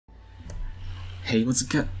Hey, what's up,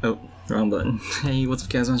 guys? Oh, wrong button. Hey, what's up,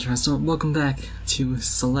 guys? I'm Celeste. Welcome back to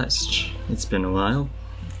Celeste. It's been a while.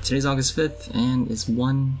 Today's August 5th, and it's I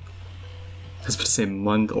was about to say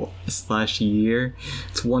month slash year.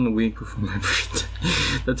 It's 1 week before my birthday.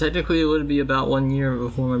 But technically, it would be about 1 year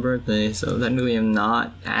before my birthday, so technically, I'm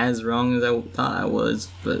not as wrong as I thought I was.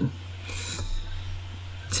 But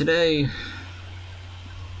today,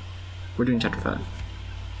 we're doing chapter 5.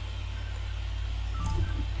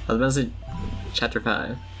 I was about to say chapter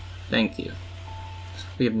 5. Thank you.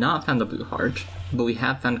 We have not found the blue heart, but we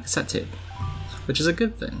have found a cassette tape, which is a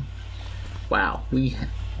good thing. Wow,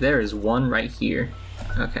 there is one right here.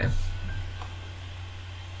 Okay.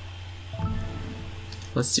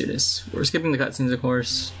 Let's do this. We're skipping the cutscenes, of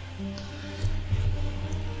course.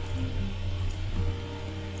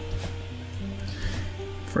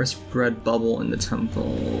 First red bubble in the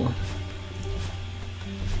temple.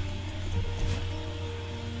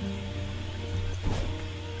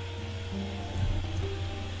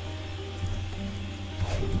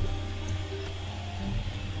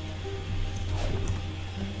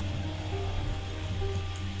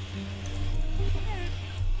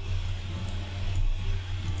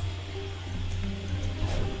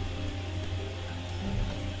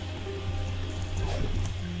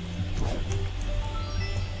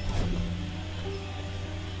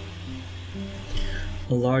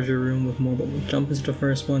 A larger room with more bubbles. Jump into the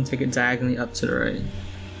first one, take it diagonally up to the right.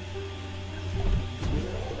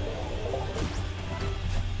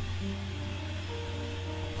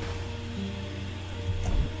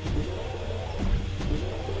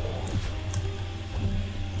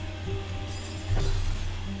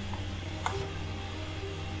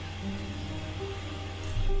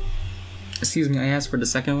 Excuse me, I asked for the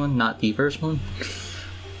second one, not the first one.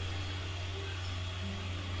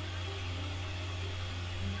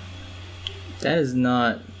 That is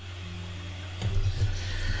not.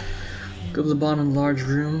 Go to the bottom of the large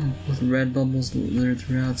room with red bubbles littered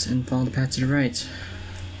throughout and follow the path to the right.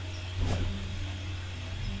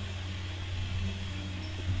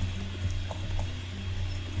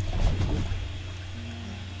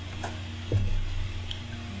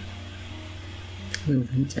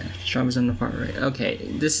 Strawberries on the far right. Okay,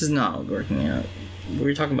 this is not working out.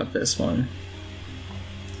 We're talking about this one.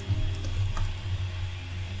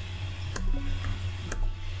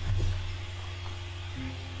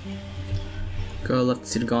 Go left to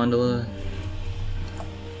see the gondola.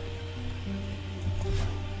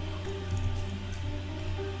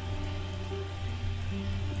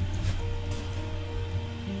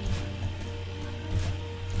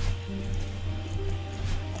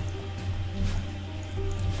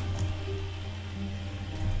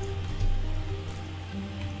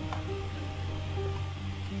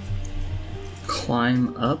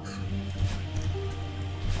 Climb up.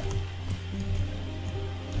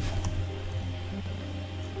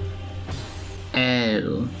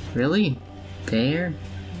 Oh, really? There?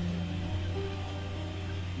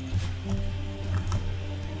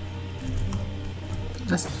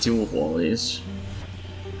 That's doable, at least.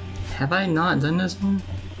 Have I not done this one?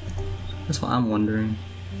 That's what I'm wondering.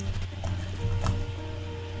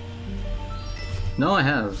 No, I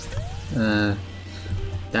have.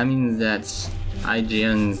 That means that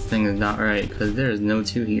IGN's thing is not right, because there is no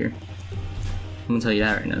 2 here. I'm gonna tell you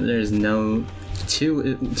that right now. There is no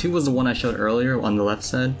 2. 2 was the one I showed earlier on the left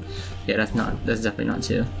side. Yeah, that's definitely not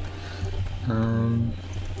 2.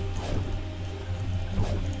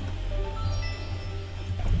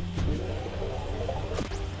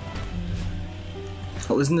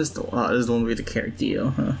 Oh, isn't this the this is the one with the carrot deal,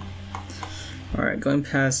 huh? Alright, going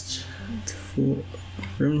past room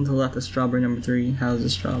to the left of strawberry number 3. How's the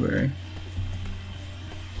strawberry?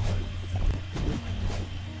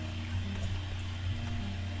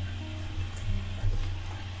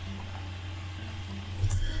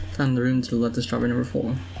 Found the room to the left of strawberry number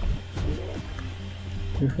 4.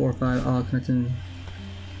 3, 4, 5, all connecting.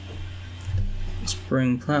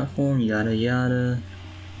 Spring platform, yada yada.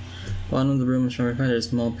 Bottom of the room of strawberry 5, there's a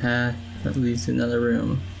small path that leads to another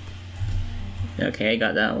room. Okay, I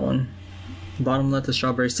got that one. Bottom left of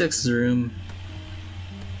strawberry 6's room.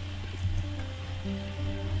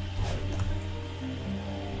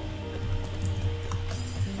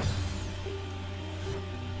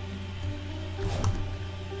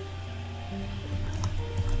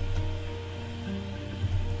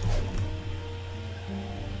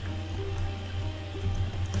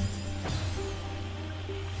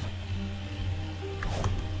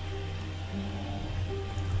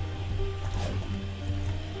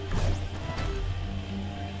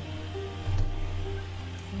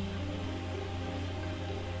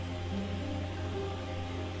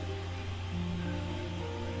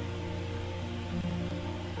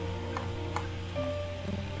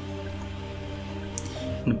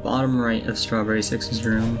 In the bottom right of Strawberry 6's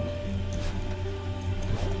room.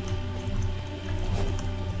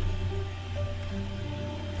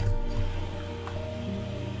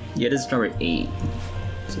 Yeah, this is Strawberry 8.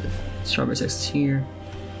 So Strawberry 6 is here.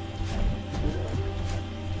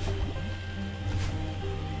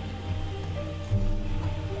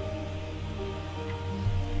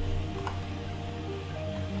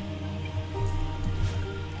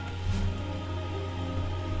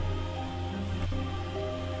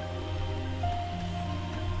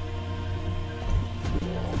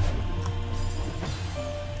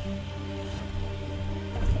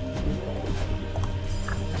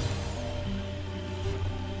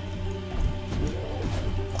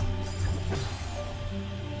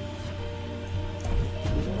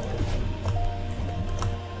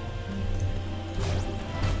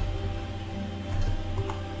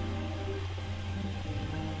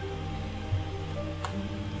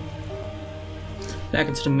 Back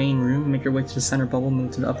into the main room, make your way to the center bubble,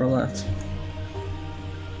 move to the upper left.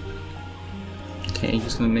 Okay, you're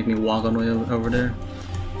just gonna make me walk all the way over there?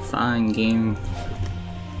 Fine, game.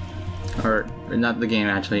 Or not the game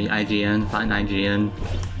actually, IGN, fine IGN.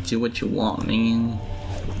 Do what you want, man.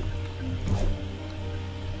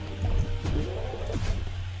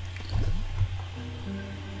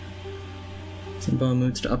 Center bubble,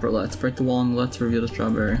 move to the upper left. Break the wall on the left to reveal the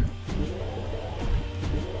strawberry.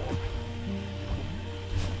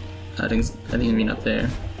 I think I mean up there.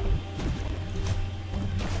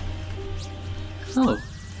 Oh,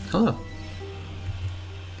 hello.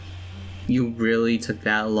 You really took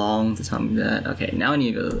that long to tell me that? Okay, now I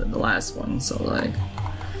need to go to the last one, so like...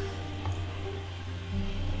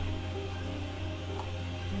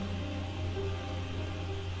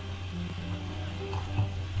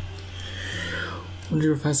 One,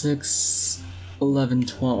 0, 5, 6, 11,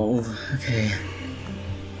 12. Okay.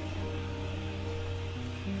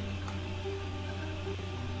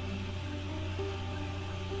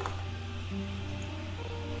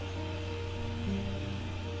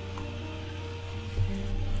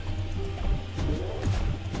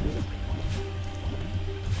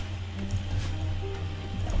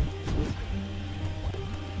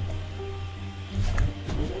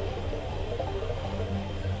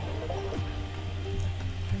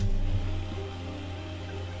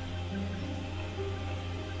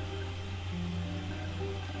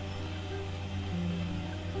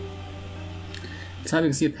 Top, you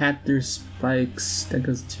can see a path through spikes that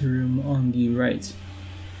goes to a room on the right.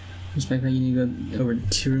 Respect that you need to go over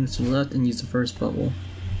 2 rooms to the left and use the first bubble.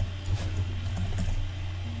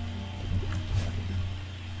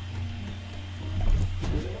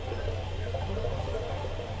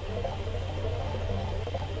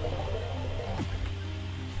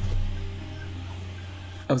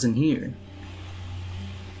 I was in here.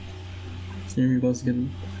 So you're supposed to get a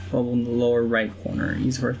bubble in the lower right corner.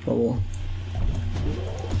 Use the first bubble.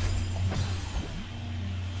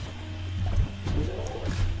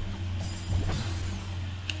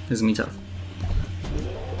 This is gonna be tough.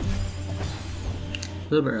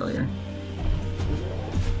 A little bit earlier.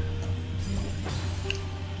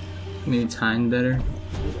 Maybe time better.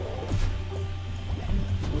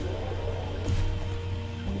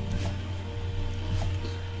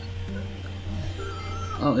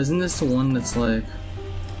 Oh, isn't this the one that's like...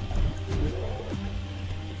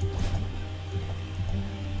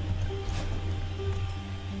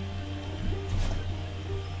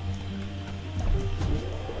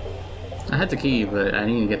 I had the key, but I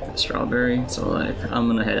need to get the strawberry, so like, I'm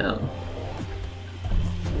gonna head out.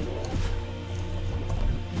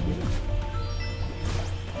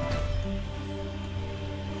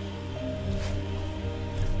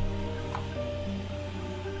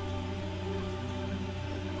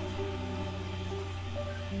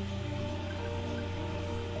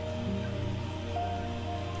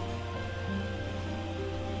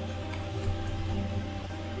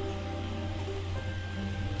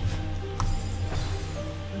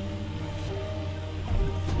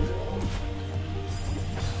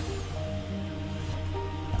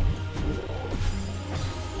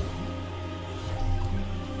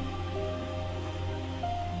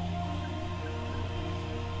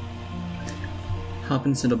 Hop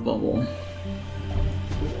into the bubble.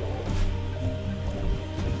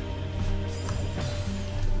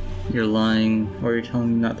 You're lying, or you're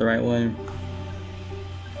telling me not the right way.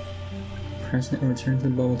 Press it and return to the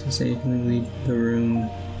bubble to safely leave the room.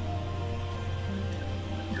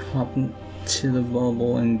 Hop into the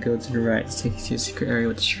bubble and go to the right to take you to a secret area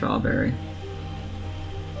with the strawberry.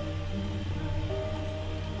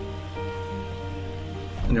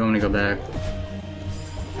 You don't want to go back.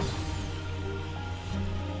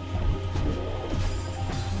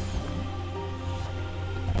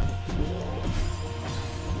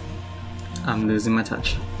 I'm losing my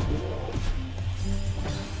touch.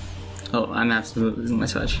 Oh, I'm absolutely losing my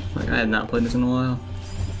touch. Like, I had not played this in a while.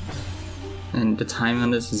 And the timing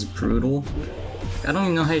on this is brutal. I don't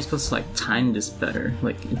even know how you're supposed to, like, time this better.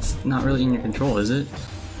 Like, it's not really in your control, is it?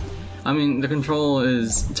 I mean, the control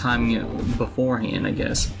is timing it beforehand, I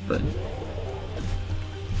guess, but...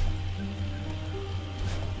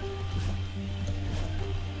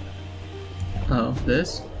 Oh,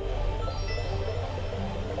 this?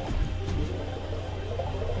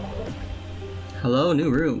 Hello, new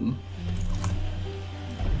room.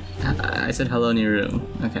 I said hello, new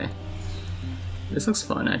room. Okay. This looks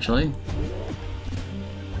fun, actually.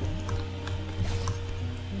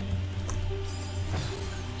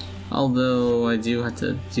 Although, I do have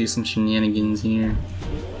to do some shenanigans here.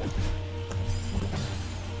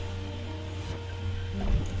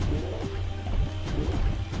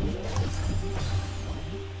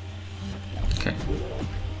 Okay.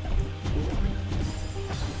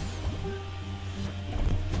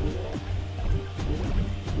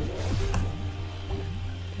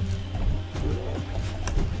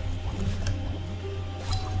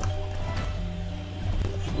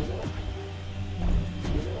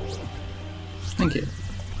 Thank you.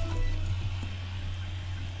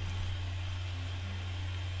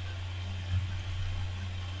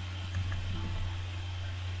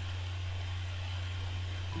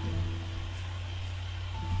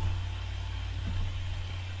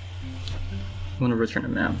 I want to return a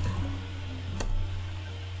map.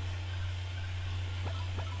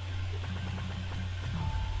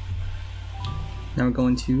 Now we're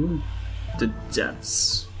going to the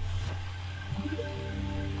depths.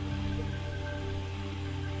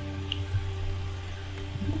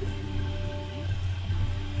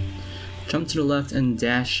 Jump to the left and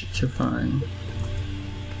dash to find.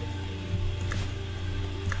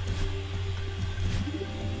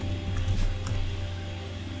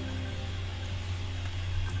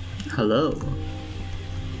 Hello.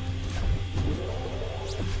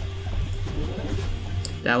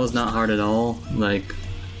 That was not hard at all. Like,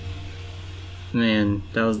 man,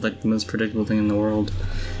 that was like the most predictable thing in the world.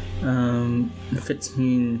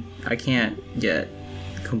 15, I can't get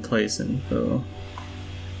complacent though.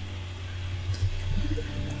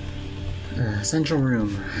 Central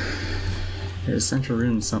room. There's a central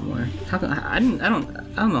room somewhere. How come I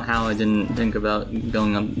don't know how I didn't think about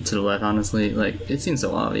going up to the left, honestly. Like, it seems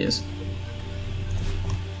so obvious.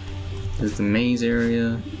 There's the maze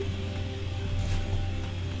area.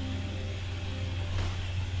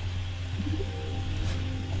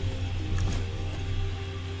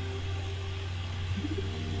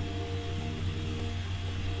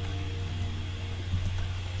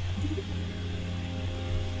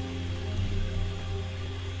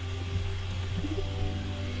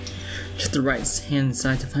 Just the right hand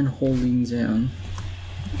side to find a hole leading down.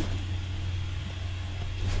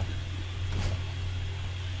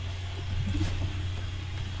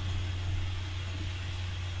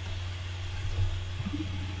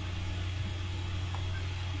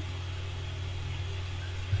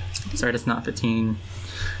 Sorry, that's not 15.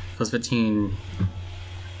 If it was 15.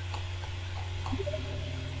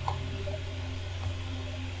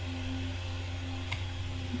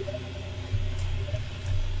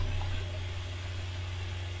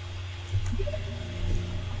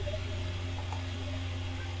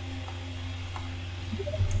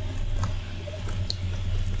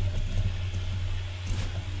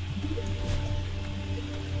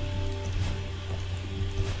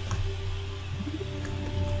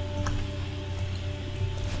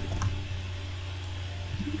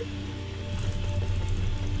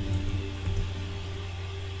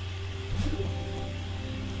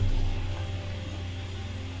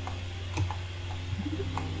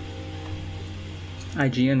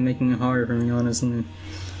 IGN making it harder for me, honestly.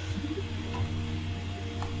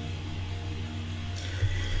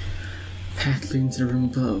 Path leading to the room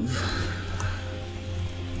above.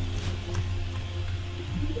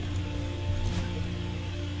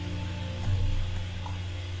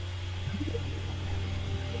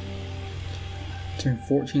 Turn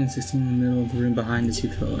 14 and 16 in the middle of the room behind the two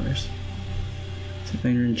pillars. So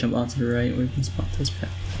then you're gonna jump off to the right where you can spot this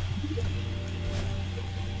path.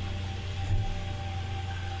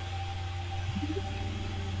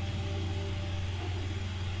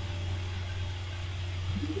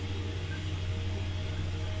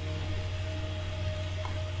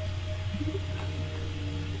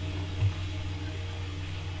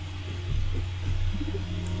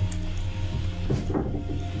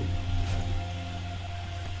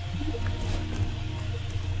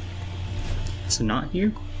 So not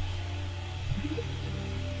here?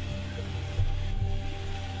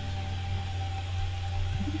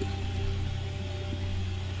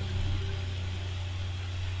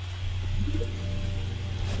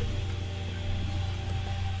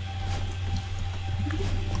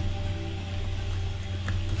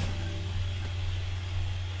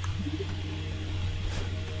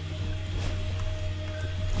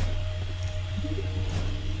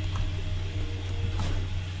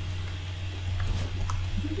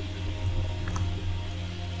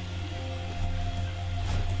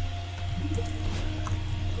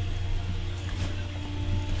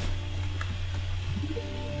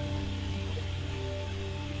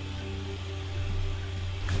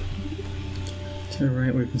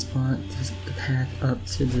 Alright, we can spot the path up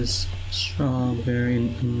to this strawberry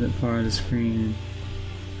in the part of the screen.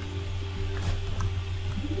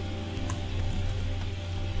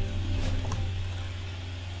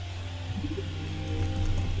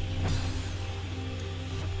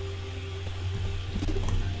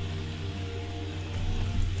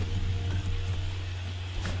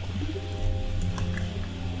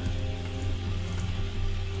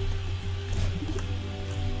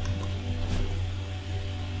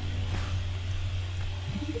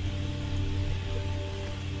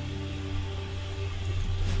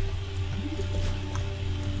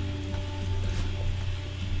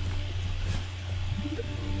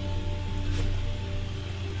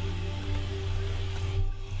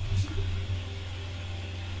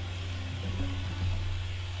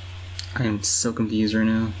 I am so confused right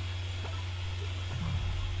now.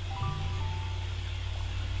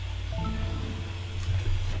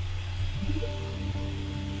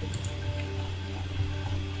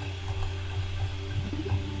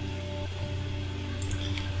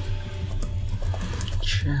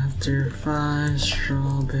 Chapter 5,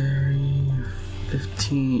 Strawberry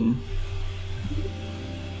 15.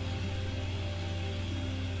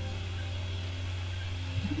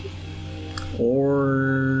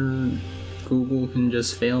 Or Google can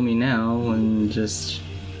just fail me now and just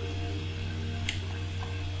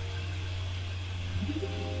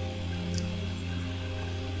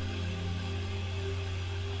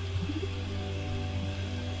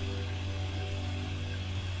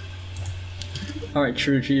Alright,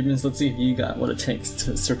 True Achievements, let's see if you got what it takes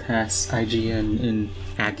to surpass IGN in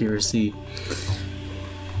accuracy.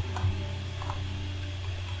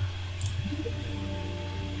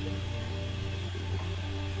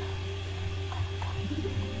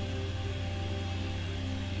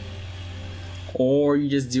 Or you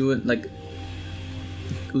just do it like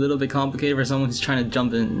a little bit complicated for someone who's trying to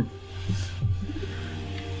jump in.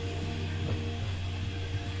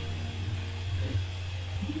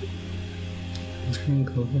 Screen,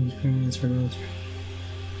 go up one screen,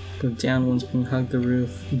 go down one screen, hug the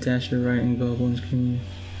roof, dash your right and go up one screen.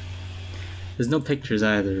 There's no pictures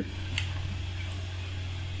either.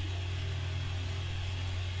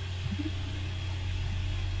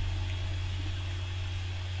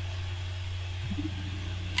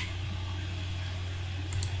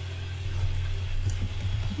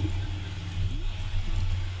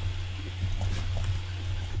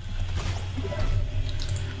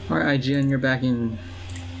 Alright, IGN, you're back in.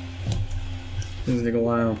 This is gonna take a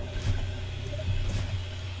while.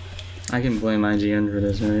 I can blame IGN for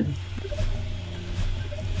this, right?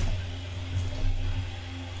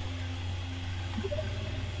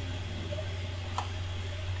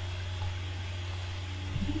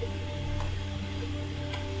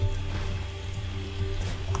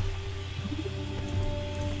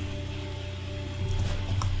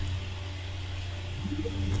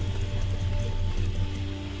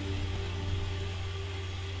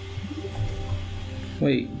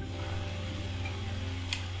 Wait.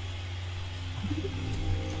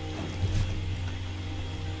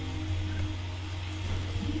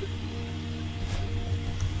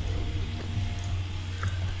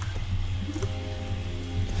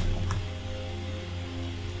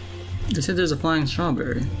 They said there's a flying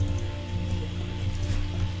strawberry.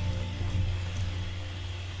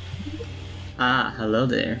 Ah, hello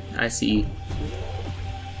there. I see.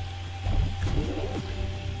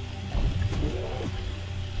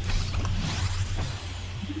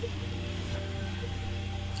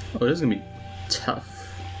 Oh, this is gonna be tough.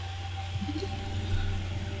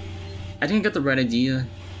 I think I got the right idea.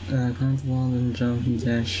 Climb the wall, then jump and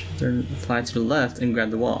dash. Then fly to the left and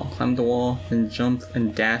grab the wall. Climb the wall, then jump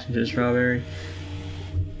and dash into the strawberry.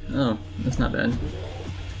 Oh, that's not bad.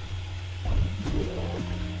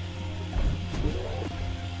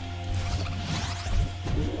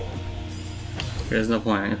 There's no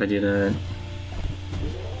point if I do that.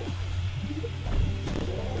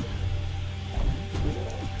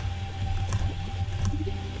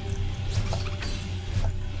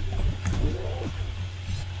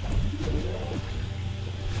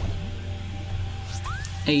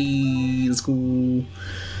 Hey, let's go. We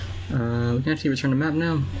can actually return the map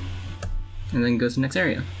now, and then go to the next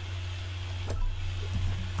area.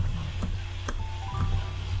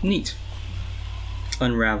 Neat.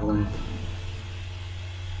 Unraveling.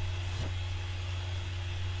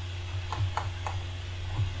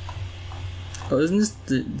 Oh, isn't this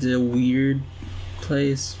the weird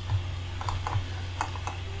place?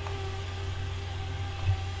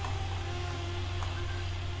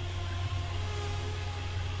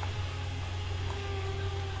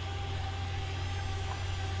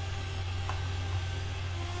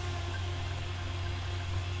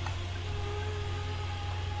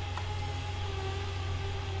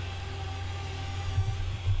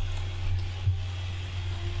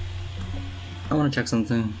 want to check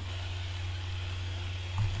something.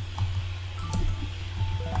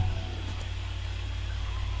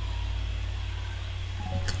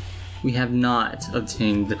 We have not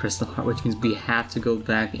obtained the crystal heart, which means we have to go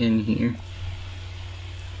back in here.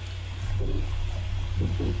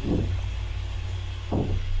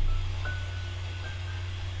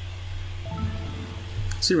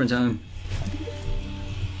 Super time.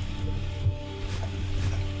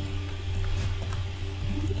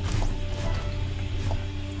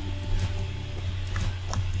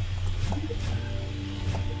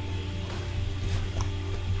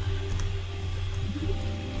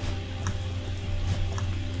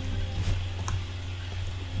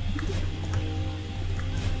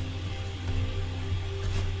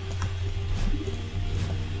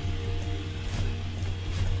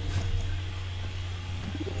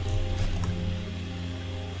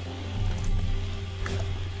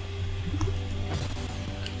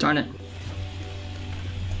 Darn it.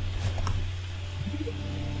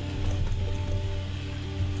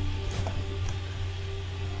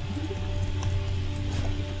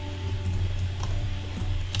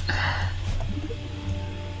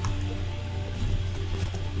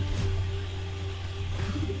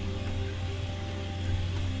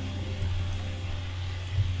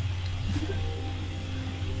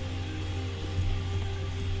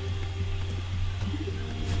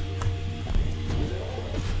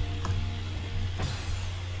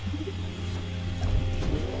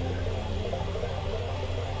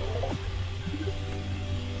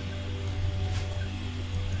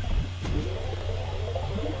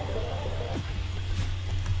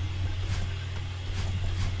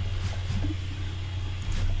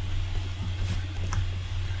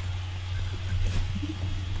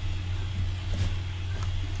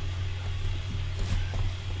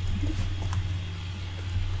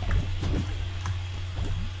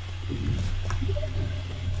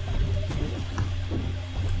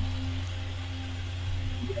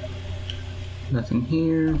 Nothing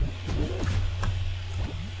here.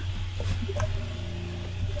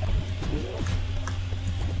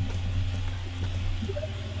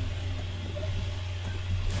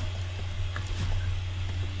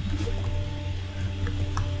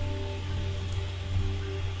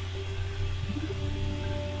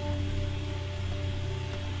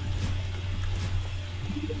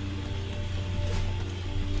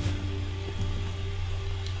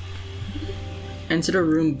 Enter the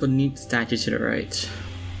room beneath the statue to the right.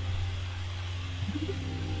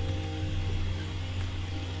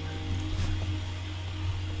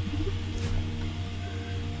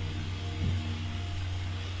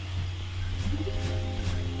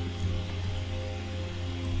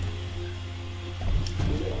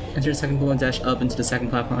 Enter the second pool and dash up into the second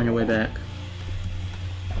platform on your way back.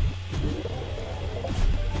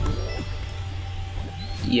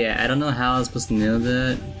 Yeah, I don't know how I was supposed to know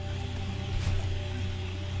that.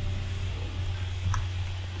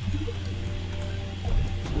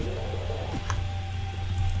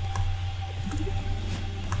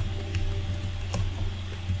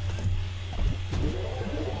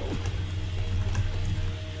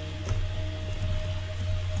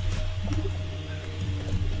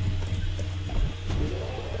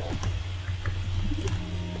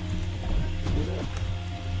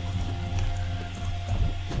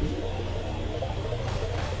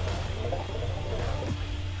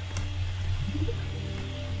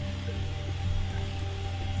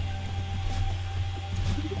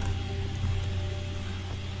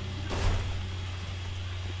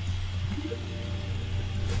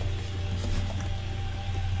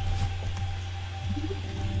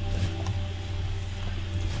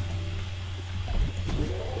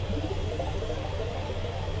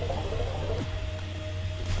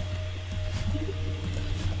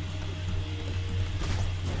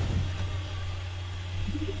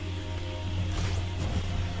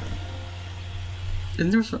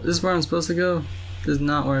 Isn't this where I'm supposed to go? This is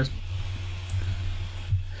not where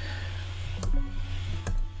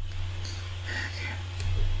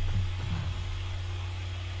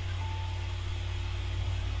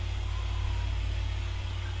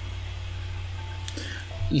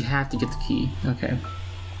You have to get the key. Okay.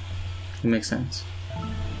 It makes sense.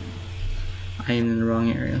 I am in the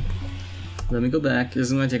wrong area. Let me go back. This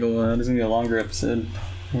is gonna take a while. This is gonna be a longer episode.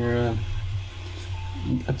 We're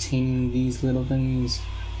obtaining these little things.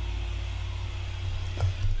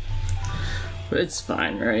 But it's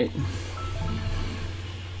fine, right?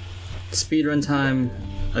 Speedrun time.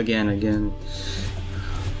 Again.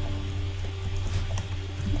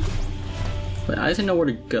 But I didn't know where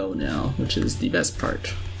to go now, which is the best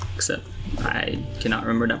part. Except I cannot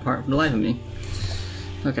remember that part for the life of me.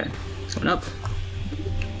 Okay, going up.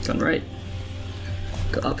 Going right.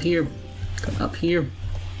 Go up here. Go up here.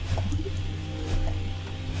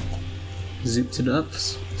 Zoop to the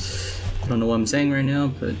ups. I don't know what I'm saying right now,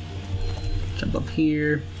 but jump up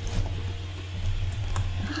here.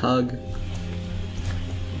 Hug.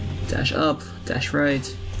 Dash up. Dash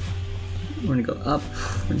right. We're gonna go up.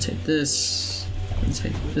 We're gonna take this. We're gonna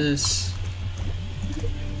take this.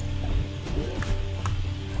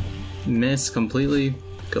 Miss completely.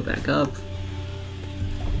 Go back up.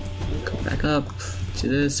 Go back up. To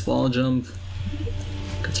this. Wall jump.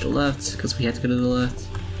 Go to the left, because we have to go to the left.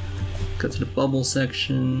 Go to the bubble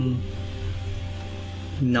section.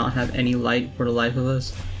 Not have any light for the life of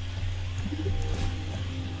us.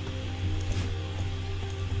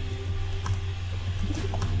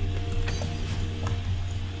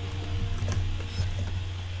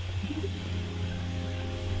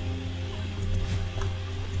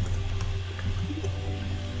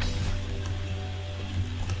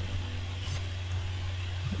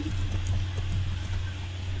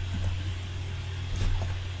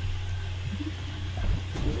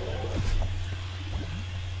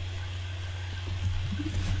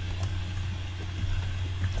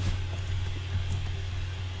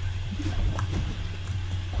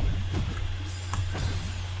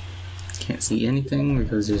 Can't see anything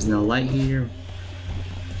because there's no light here.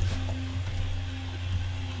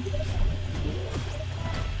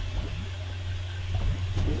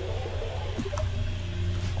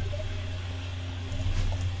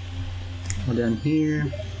 Fall down here.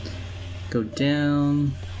 Go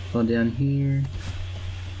down. Fall down here.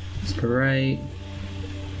 To the right.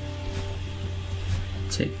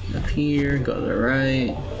 Take up here. Go to the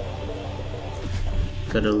right.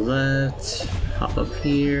 Go to the left. Hop up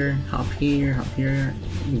here, hop here, hop here,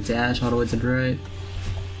 dash all the way to the right.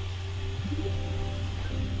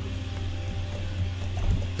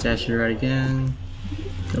 Dash to the right again.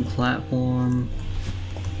 The platform.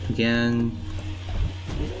 Again.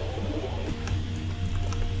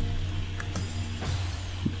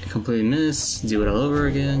 Completely miss. Do it all over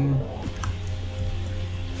again.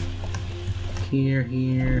 Here,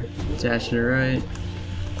 here. Dash to the right.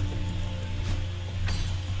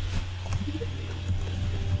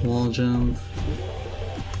 Wall jump.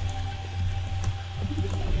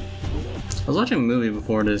 I was watching a movie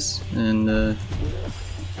before this, and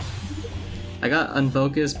I got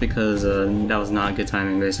unfocused because that was not good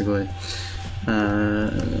timing, basically.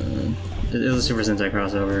 It was a Super Sentai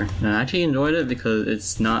crossover. And I actually enjoyed it because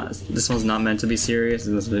it's not. This one's not meant to be serious.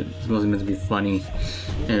 It's mostly meant to be funny,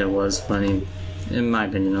 and it was funny, in my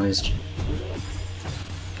opinion, at least.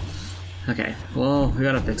 Okay, well, we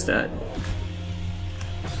gotta fix that.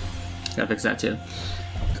 Gotta fix that too.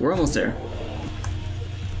 We're almost there.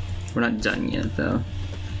 We're not done yet, though.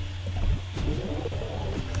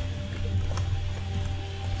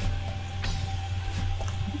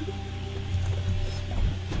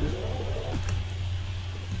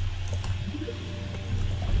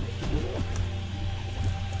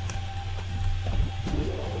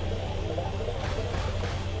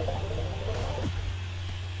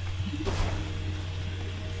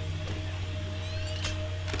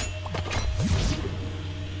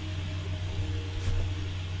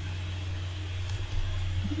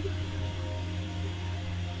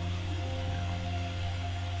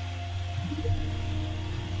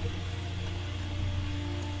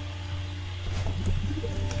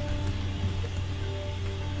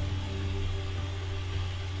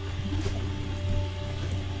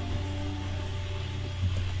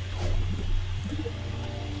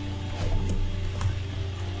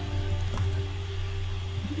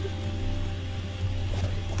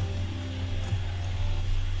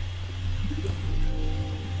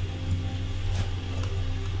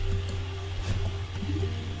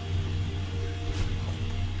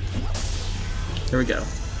 There we go.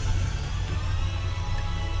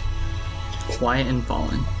 Quiet and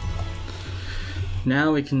Fallen.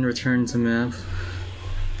 Now we can return to map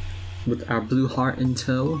with our blue heart in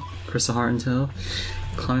tow, crystal heart in tow,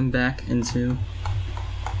 climbing back into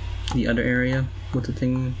the other area with the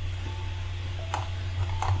thing.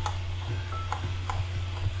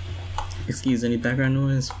 Excuse any background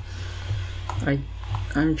noise.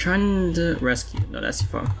 I'm trying to rescue. No, that's too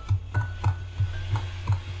far.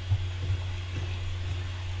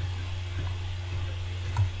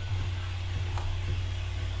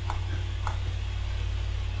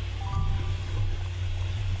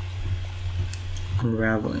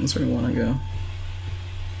 Unraveling is where we want to go.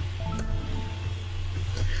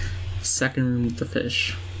 Second room with the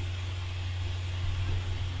fish.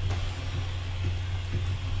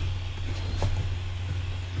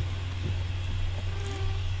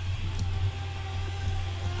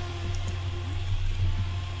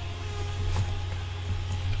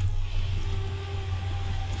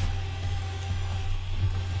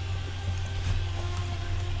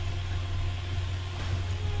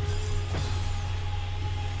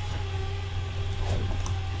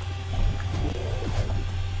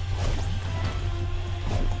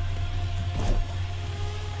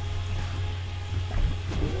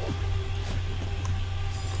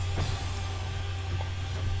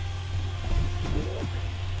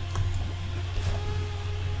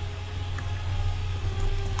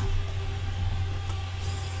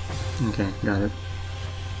 Okay, got it.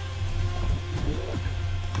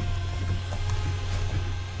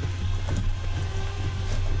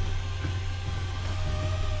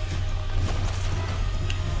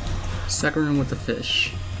 Second room with the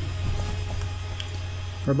fish.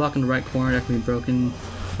 We're blocking the right corner that can be broken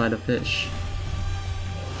by the fish.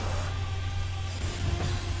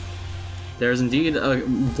 There's indeed a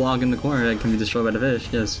block in the corner that can be destroyed by the fish,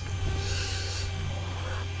 yes.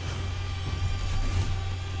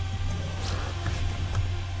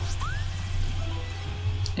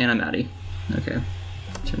 And I'm outie. Okay,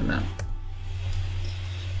 turn them out.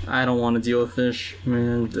 I don't want to deal with fish,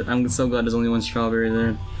 man. I'm so glad there's only one strawberry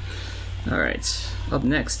there. Alright, up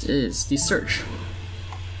next is the search.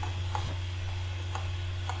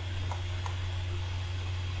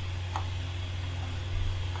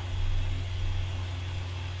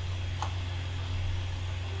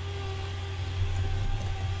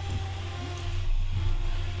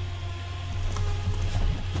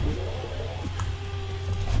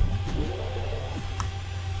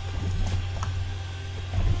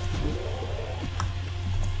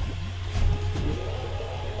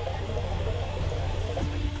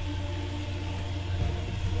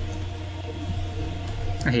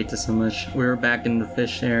 I hate this so much. We're back in the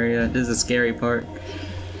fish area. This is the scary part.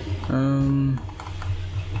 Everyone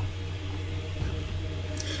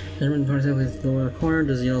parts out with the lower corner.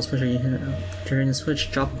 Does the yellow switch you hit during the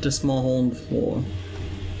switch? Drop into a small hole in the floor.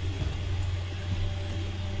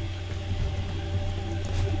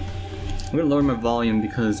 I'm gonna lower my volume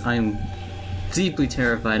because I am deeply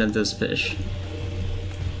terrified of those fish.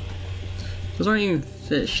 Those aren't even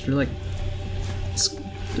fish. They're like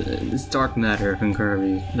it's dark matter from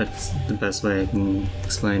Kirby. That's the best way I can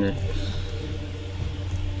explain it.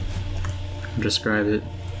 Or describe it.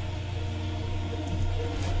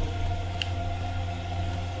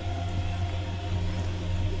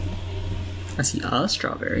 I see a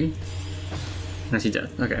strawberry. And I see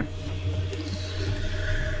death. Okay.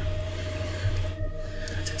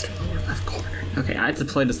 Lower left corner. Okay, I have to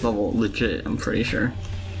play this level legit, I'm pretty sure.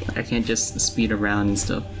 I can't just speed around and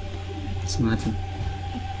stuff. So I'm gonna have to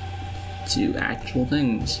do actual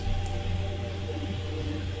things.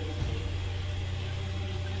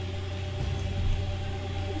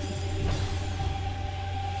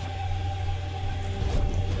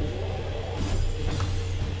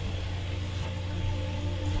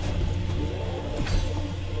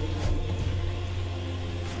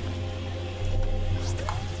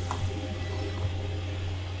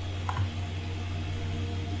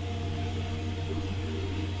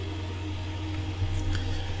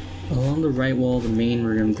 Along the right wall of the main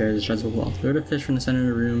room, there's a stretchable block. Lure the fish from the center of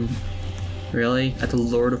the room. Really? I have to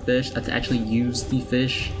lure the fish? I have to actually use the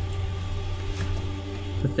fish?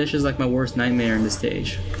 The fish is like my worst nightmare in this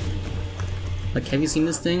stage. Like, have you seen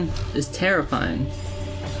this thing? It's terrifying.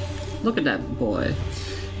 Look at that boy.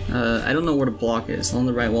 I don't know where the block is. On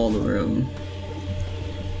the right wall of the room.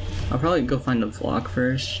 I'll probably go find the block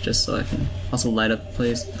first, just so I can also light up the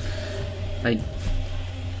place.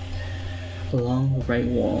 Along the right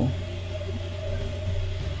wall.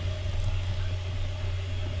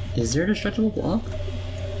 Is there a destructible block?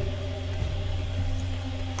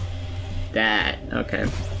 That, okay.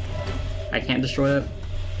 I can't destroy that?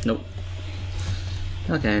 Nope.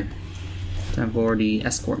 Okay. Time for the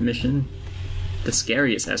escort mission. The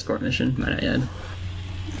scariest escort mission, might I add.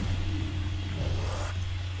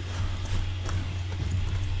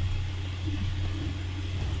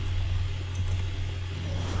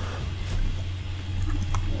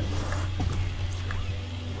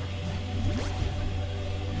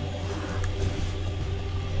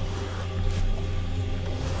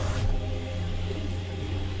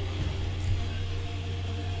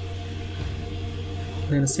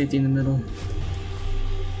 Plan of safety in the middle.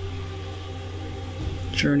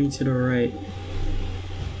 Journey to the right.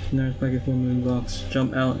 There's like a full moving box.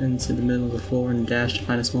 Jump out into the middle of the floor and dash to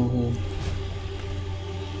find a small hole.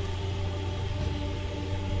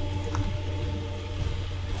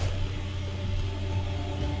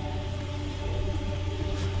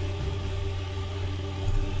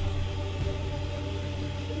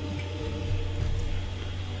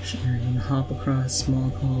 And hop across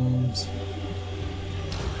small columns.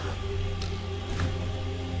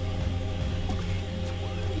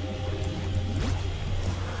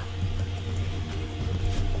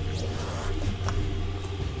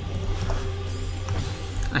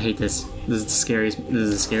 I hate this. This is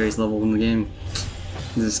the scariest level in the game.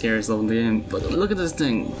 This is the scariest level in the game. But look at this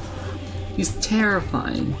thing. He's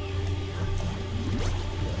terrifying.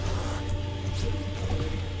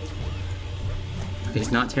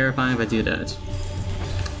 He's not terrifying if I do that.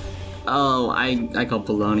 Oh, I call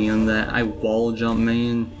baloney on that. I wall jump,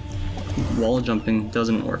 man. Wall jumping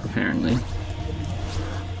doesn't work apparently.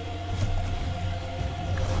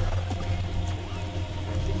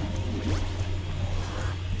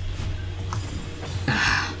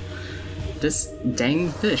 This dang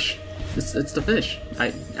fish. It's the fish.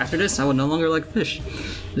 After this, I would no longer like fish.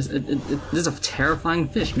 This is a terrifying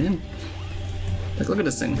fish, man. Like, look at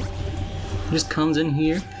this thing. It just comes in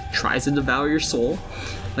here, tries to devour your soul,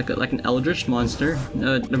 like an eldritch monster.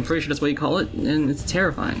 I'm pretty sure that's what you call it, and it's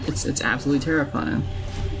terrifying. It's absolutely terrifying.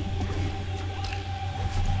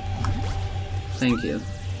 Thank you.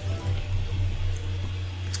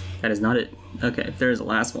 That is not it. Okay, there's the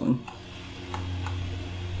last one.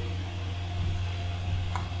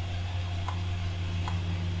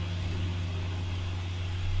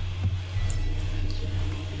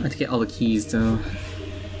 I have to get all the keys though.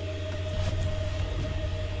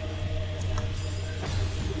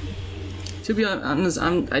 To be honest,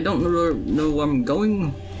 I don't really know where I'm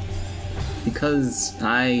going because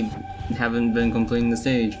I haven't been completing the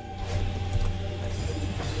stage.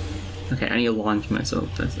 Okay, I need to launch myself.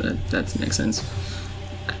 That makes sense.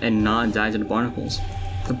 And not die to the barnacles.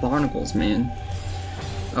 The barnacles, man.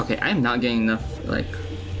 Okay, I'm not getting enough like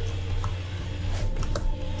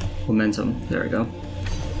momentum. There we go.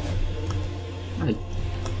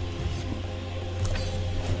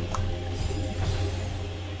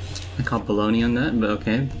 I call baloney on that, but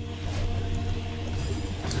okay.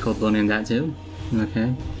 I call baloney on that too.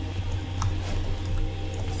 Okay.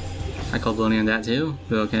 I call baloney on that too,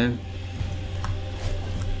 but okay.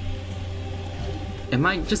 Am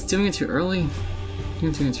I just doing it too early?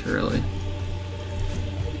 I'm doing it too early. I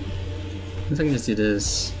think I can just do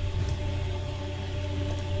this.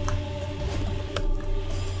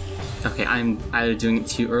 Okay, I'm either doing it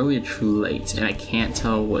too early or too late, and I can't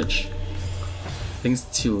tell which. I think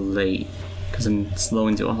it's too late, because I'm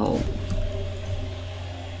slowing to a halt.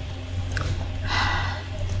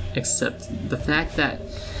 Except the fact that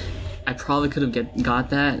I probably could have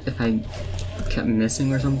got that if I kept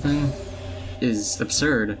missing or something is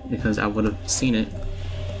absurd, because I would have seen it.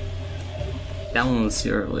 That one was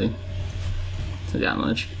too early. So that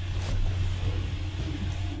much.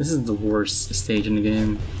 This is the worst stage in the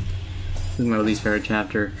game. This is my least favorite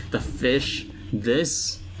chapter. The fish,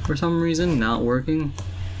 this, for some reason, not working.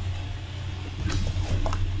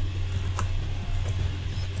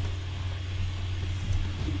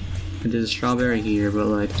 I did a strawberry here, but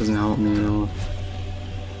like, it doesn't help me at all.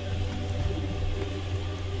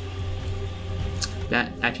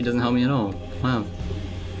 That actually doesn't help me at all. Wow.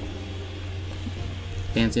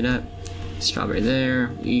 Fancy that. Strawberry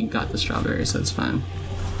there. We got the strawberry, so it's fine.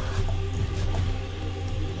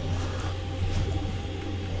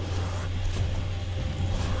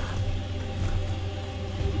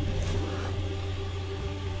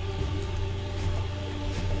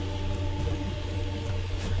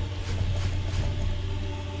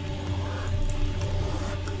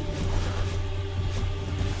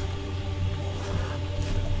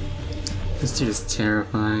 This dude is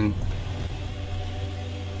terrifying.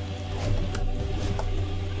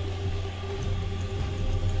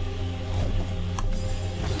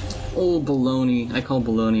 Oh, baloney. I call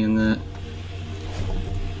baloney in that.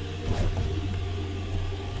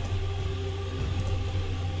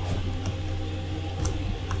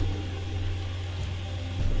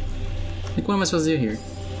 Like, what am I supposed to do here?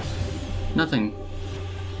 Nothing.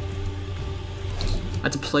 I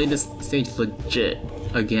have to play this stage legit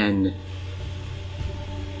again.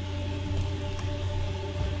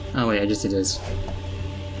 Oh wait, I just did this.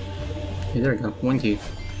 Okay, there we go. One key.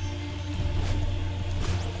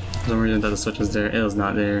 For some reason I thought the switch was there. It was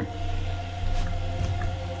not there.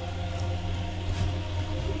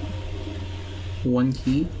 One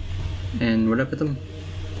key. And where'd I put them?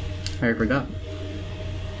 I already forgot.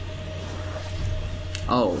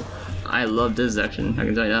 Oh, I love this section. I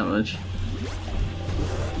can tell you that much.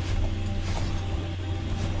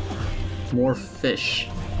 More fish.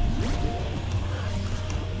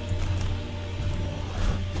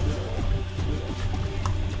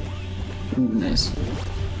 Ooh, nice.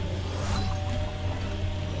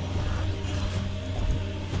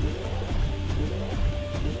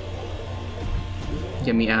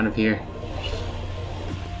 Get me out of here.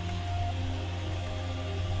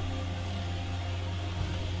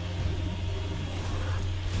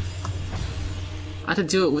 I had to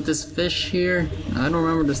do it with this fish here. I don't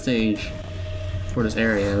remember the stage. For this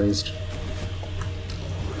area, at least.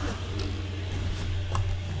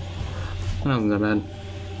 That wasn't that bad.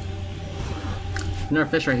 Another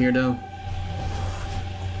fish right here, though.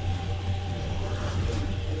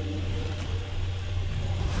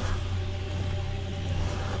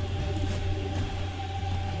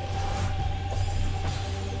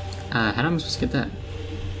 How am I supposed to get that?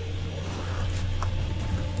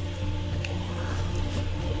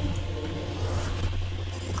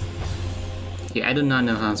 Yeah, I do not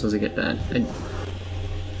know how I'm supposed to get that.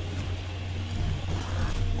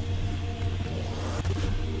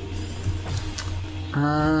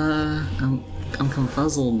 I'm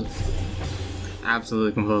confuzzled.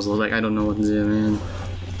 Absolutely confuzzled. Like, I don't know what to do, man.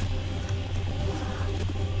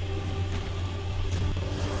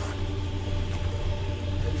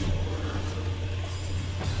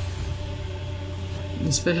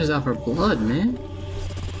 These fish is out for blood, man.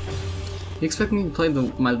 You expect me to play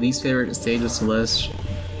my least favorite stage of Celeste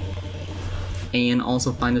and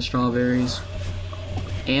also find the strawberries?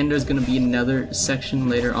 And there's gonna be another section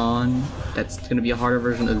later on that's gonna be a harder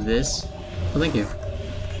version of this? Oh, thank you.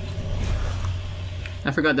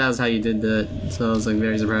 I forgot that was how you did that, so I was like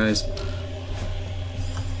very surprised.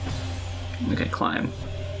 Okay, climb.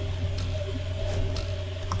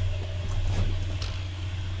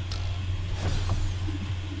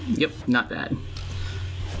 Yep, not bad.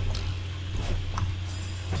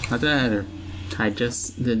 Not that either. I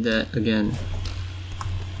just did that again.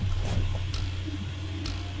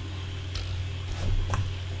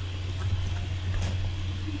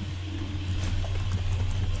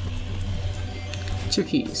 Two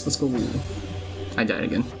keys, let's go. I died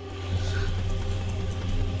again.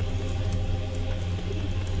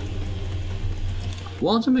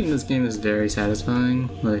 Wall jumping in this game is very satisfying.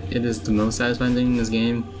 Like, it is the most satisfying thing in this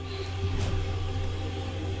game.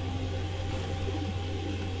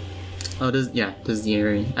 Oh, this is the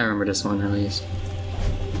area. I remember this one at least.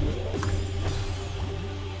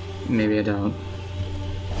 Maybe I don't.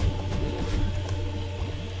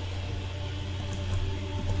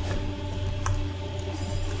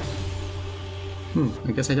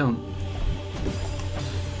 I guess I don't.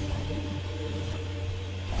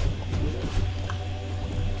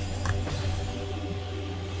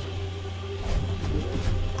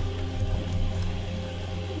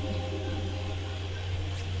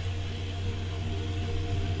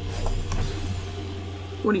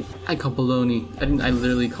 What do you— I called baloney. I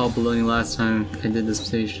literally called baloney last time I did this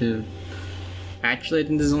stage too. Actually, I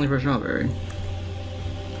think this is only for strawberry.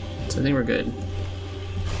 So I think we're good.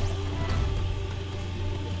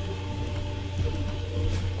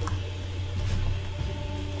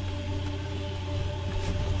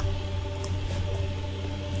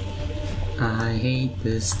 I hate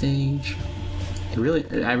this stage. I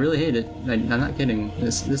really hate it. I'm not kidding.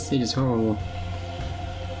 This stage is horrible.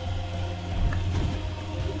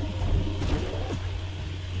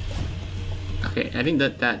 Okay, I think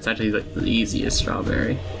that's actually like the easiest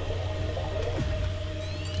strawberry.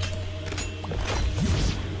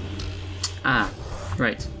 Ah,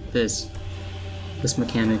 right. This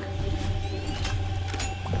mechanic.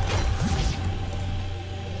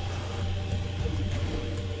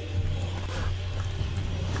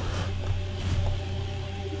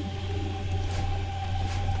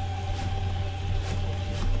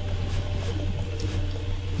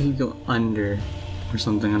 You can go under or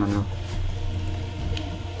something, I don't know.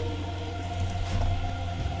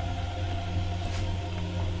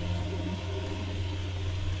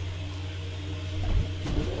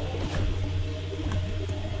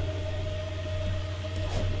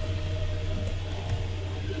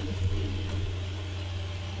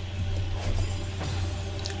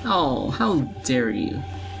 Oh, how dare you!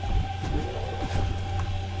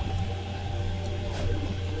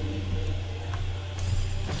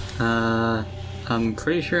 I'm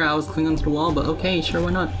pretty sure I was clinging onto the wall, but okay, sure,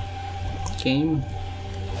 why not? Game.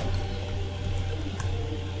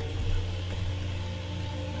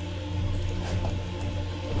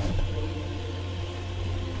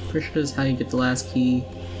 Pretty sure this is how you get the last key.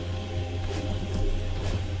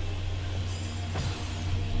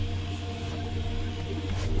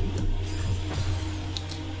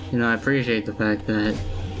 You know, I appreciate the fact that—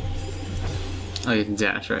 oh, you can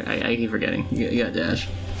dash, right? I keep forgetting. You got dash.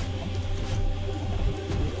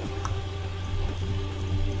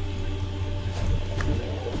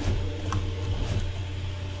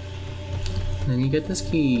 Then you get this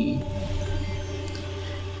key.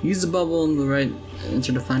 Use the bubble on the right,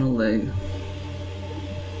 enter the final leg.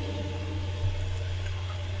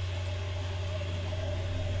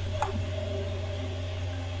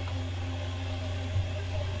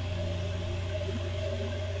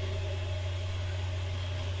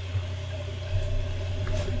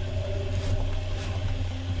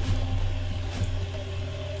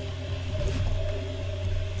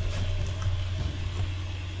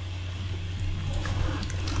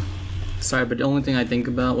 Sorry, but the only thing I think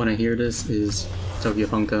about when I hear this is Tokyo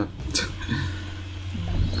Funka.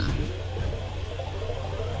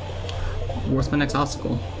 What's my next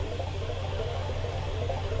obstacle?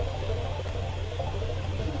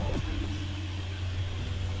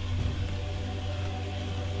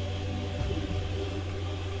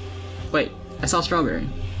 Wait, I saw strawberry.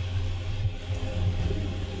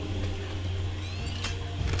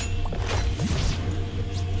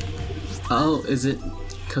 Oh, is it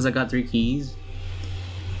because I got 3 keys?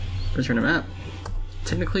 Return a map.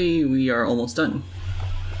 Technically, we are almost done.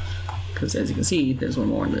 Because as you can see, there's one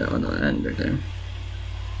more on the end right there.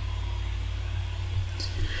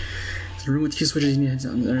 There's a room with 2 switches you need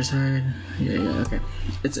on the other side. Yeah, okay.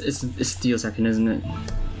 It's steel section, isn't it?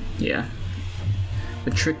 Yeah.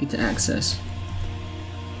 But tricky to access.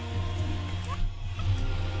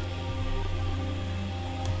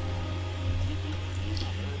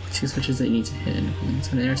 2 switches that you need to hit.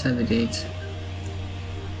 It's on the other side of the gate.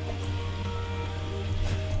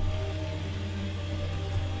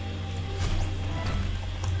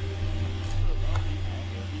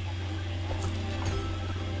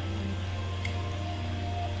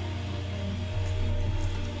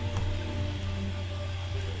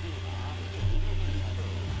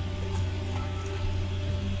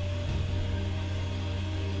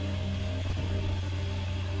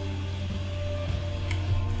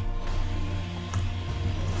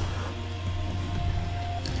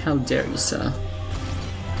 How dare you, sir?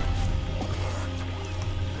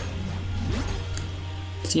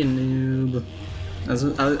 See a noob. I was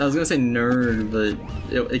gonna say nerd, but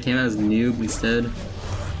it came out as noob instead.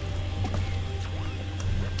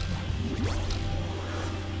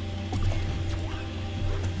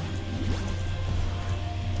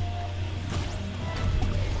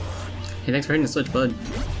 Hey, thanks for hitting the switch, bud.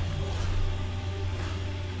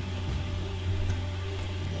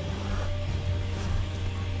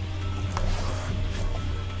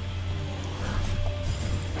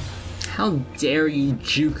 How dare you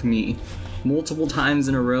juke me multiple times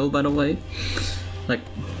in a row, by the way? Like,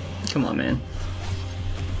 come on, man.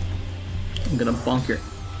 I'm gonna bonk your...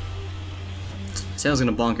 I said I was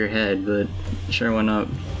gonna bonk your head, but sure, why not?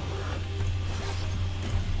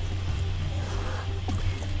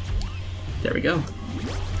 There we go.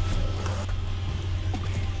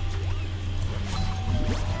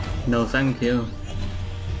 No, thank you.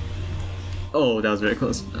 Oh, that was very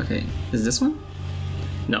close. Okay, is this one?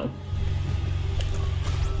 No.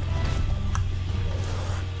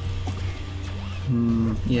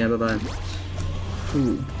 Yeah, bye-bye.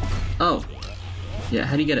 Ooh. Oh! Yeah,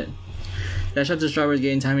 how do you get it? Dash up to strawberries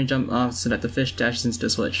gate and time and jump off so that the fish dashes into the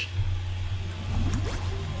switch.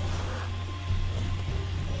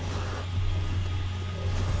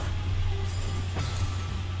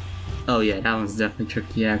 Oh yeah, that one's definitely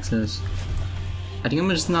tricky access. I think I'm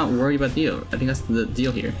just not worried about the deal. I think that's the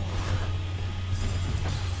deal here.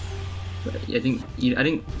 But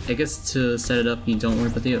I guess to set it up, you don't worry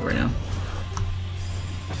about the deal right now.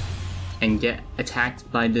 And get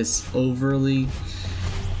attacked by this overly,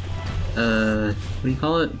 what do you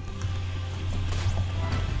call it?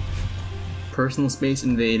 Personal space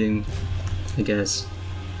invading, I guess.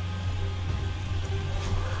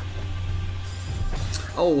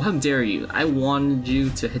 Oh, how dare you! I wanted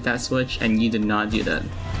you to hit that switch and you did not do that.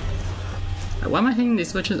 Why am I hitting these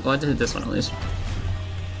switches? Oh, I did hit this one at least.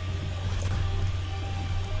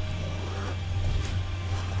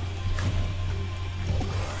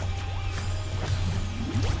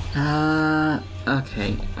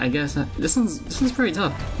 Okay. I guess this one's pretty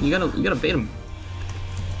tough. You gotta bait him.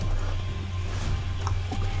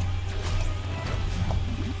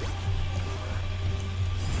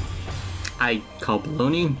 I call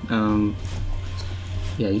baloney.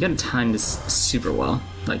 Yeah, you gotta time this super well.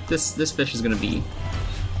 Like this fish is gonna be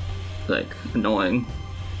like annoying.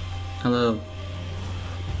 Hello.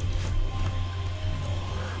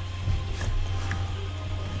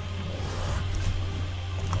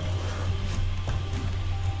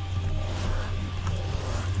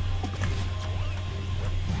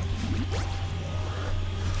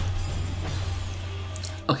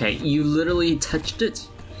 Okay, you literally touched it,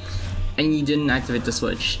 and you didn't activate the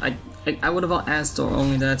switch. I would have asked or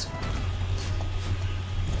only that.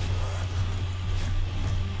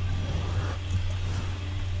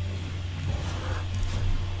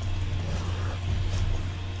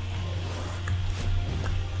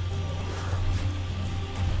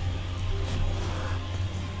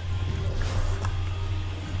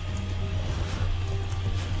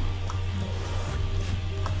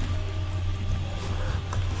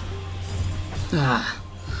 Ah,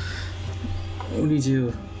 what do you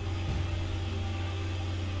do?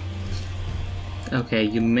 Okay,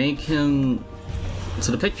 you make him.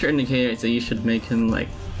 So the picture indicates that you should make him like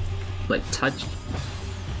touch.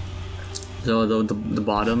 So the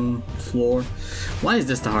bottom floor. Why is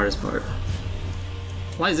this the hardest part?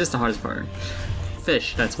 Why is this the hardest part?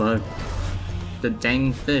 Fish, that's what. The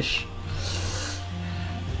dang fish.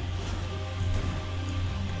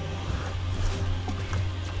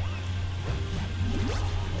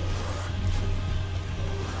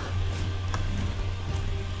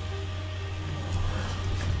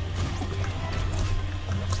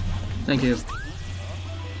 Thank you.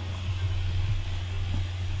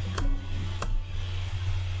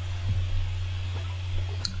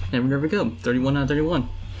 And there we go, 31 out of 31.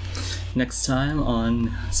 Next time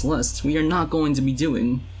on Celeste, we are not going to be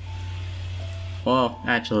doing... Well,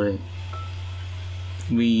 actually...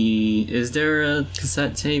 Is there a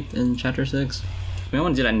cassette tape in Chapter 6? I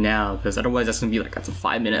want to do that now, because otherwise that's going to be like a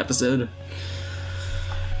 5-minute episode.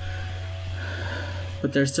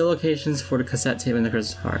 But there's still locations for the cassette tape and the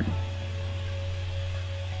crystal card.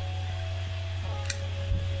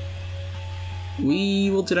 We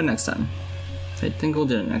will do that next time. I think we'll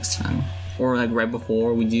do it next time. Or like right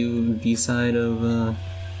before we do B-side of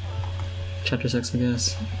Chapter 6, I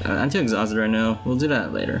guess. I'm too exhausted right now. We'll do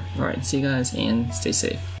that later. Alright, see you guys and stay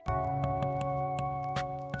safe.